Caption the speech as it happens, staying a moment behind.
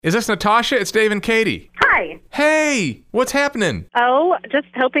Is this Natosha? It's Dave and Katie. Hi. Hey, what's happening? Oh, just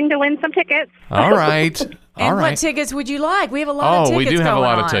hoping to win some tickets. All right. And what tickets would you like? We have a lot of tickets. Oh, we do have a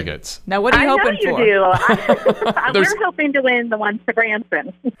lot going of on. tickets. Now, what are you hoping for? I know you do. We're hoping to win the ones to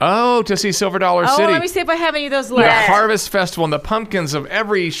Branson. Oh, to see Silver Dollar City. Oh, let me see if I have any of those The left. Harvest Festival and the pumpkins of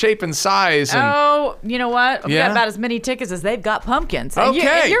every shape and size. And Oh, you know what? We've Yeah? got about as many tickets as they've got pumpkins. And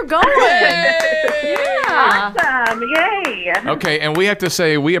Okay. you're going. Yeah. Awesome. Yay. Okay, and we have to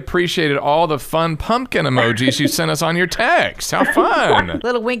say we appreciated all the fun pumpkin emojis you sent us on your text. How fun.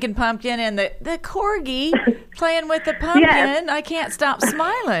 Little winking pumpkin and the corgi playing with the pumpkin. Yes. I can't stop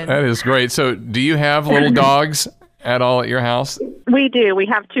smiling. That is great. So do you have little dogs at all at your house? We do. We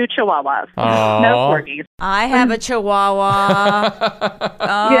have 2 chihuahuas. Aw. No corgis. I have a chihuahua.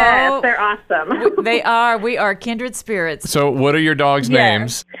 Oh, Yes, they're awesome. they are. We are kindred spirits. So what are your dogs'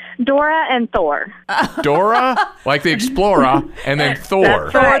 names? Dora and Thor. Dora, like the explorer, and then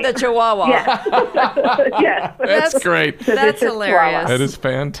Thor. Thor Right. the chihuahua. Yes. Yes. That's great. That's hilarious. That is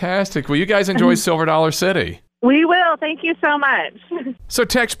fantastic. Well, you guys enjoy Silver Dollar City. We will. Thank you so much. So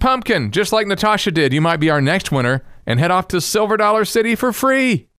text pumpkin, just like Natosha did. You might be our next winner, and head off to Silver Dollar City for free.